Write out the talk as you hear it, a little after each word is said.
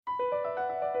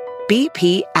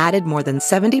BP added more than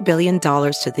 $70 billion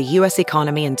to the U.S.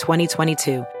 economy in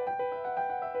 2022.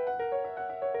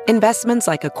 Investments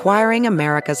like acquiring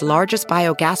America's largest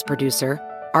biogas producer,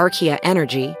 Archaea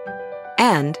Energy,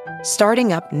 and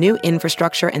starting up new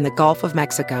infrastructure in the Gulf of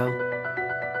Mexico.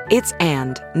 It's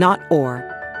and, not or.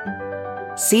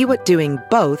 See what doing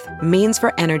both means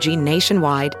for energy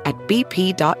nationwide at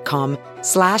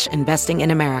bp.com/investing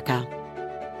in America.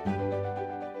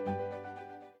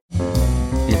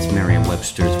 It's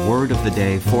Merriam-Webster's Word of the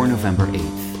Day for November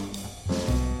 8th.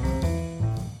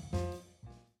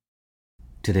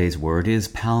 Today's word is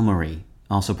palmary,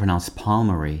 also pronounced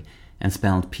palmary, and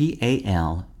spelled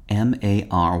P-A-L-M-A-R-Y.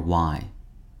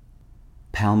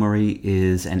 Palmary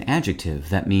is an adjective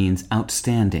that means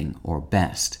outstanding or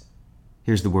best.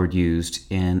 Here's the word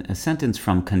used in a sentence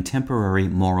from Contemporary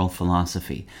Moral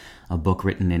Philosophy, a book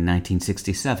written in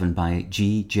 1967 by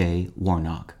G.J.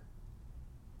 Warnock.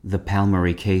 The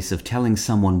palmary case of telling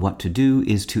someone what to do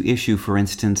is to issue, for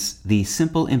instance, the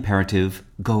simple imperative,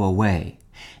 go away,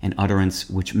 an utterance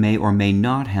which may or may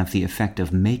not have the effect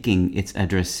of making its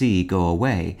addressee go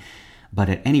away, but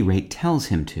at any rate tells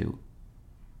him to.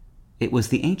 It was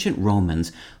the ancient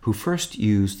Romans who first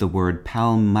used the word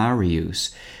Palmarius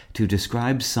to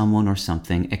describe someone or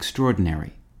something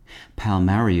extraordinary.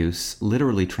 Palmarius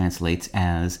literally translates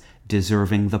as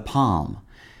deserving the palm.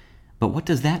 But what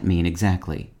does that mean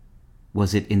exactly?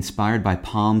 Was it inspired by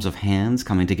palms of hands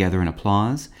coming together in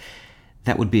applause?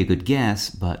 That would be a good guess,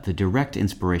 but the direct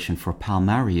inspiration for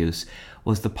Palmarius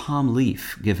was the palm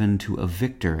leaf given to a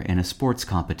victor in a sports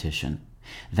competition.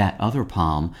 That other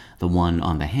palm, the one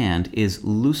on the hand, is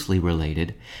loosely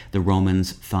related. The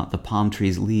Romans thought the palm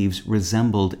tree's leaves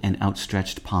resembled an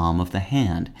outstretched palm of the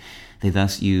hand. They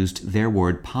thus used their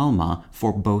word palma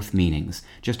for both meanings,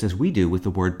 just as we do with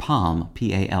the word palm,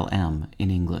 P-A-L-M,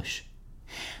 in English.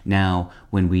 Now,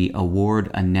 when we award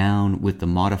a noun with the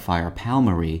modifier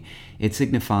palmary, it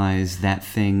signifies that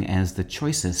thing as the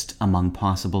choicest among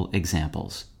possible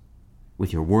examples.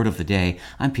 With your word of the day,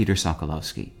 I'm Peter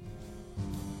Sokolowski.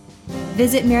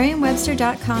 Visit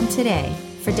Merriam-Webster.com today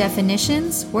for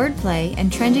definitions, wordplay,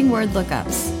 and trending word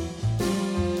lookups.